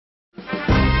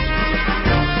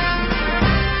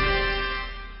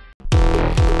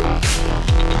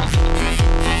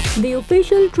The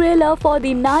official trailer for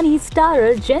the Nani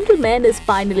starrer Gentleman is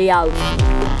finally out.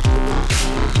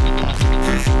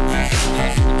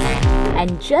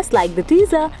 And just like the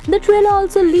teaser, the trailer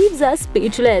also leaves us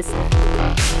speechless.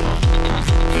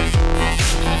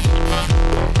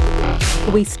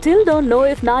 We still don't know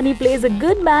if Nani plays a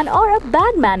good man or a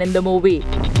bad man in the movie.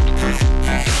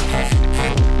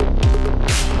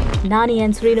 Nani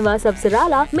and Srinivas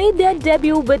Apsarala made their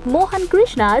debut with Mohan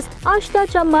Krishna's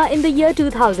Ashta Chamma in the year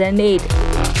 2008.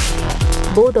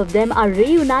 Both of them are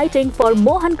reuniting for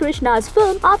Mohan Krishna's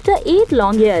film after 8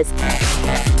 long years.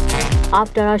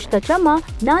 After Ashta Chamma,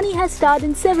 Nani has starred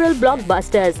in several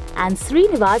blockbusters, and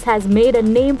Srinivas has made a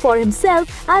name for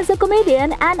himself as a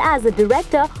comedian and as a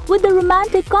director with the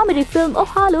romantic comedy film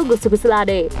Ohalu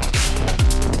Gusugusulade.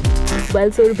 Well,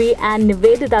 Surabhi and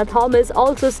Nivetha Thomas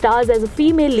also stars as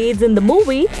female leads in the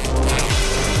movie.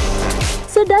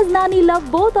 So does Nani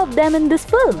love both of them in this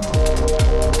film?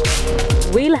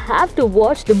 We'll have to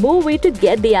watch the movie to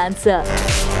get the answer.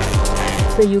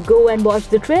 So you go and watch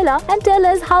the trailer and tell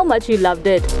us how much you loved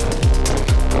it.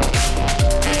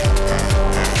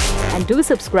 And do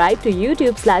subscribe to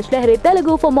YouTube/Lehren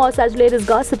Telugu for more such latest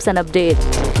gossips and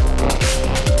updates.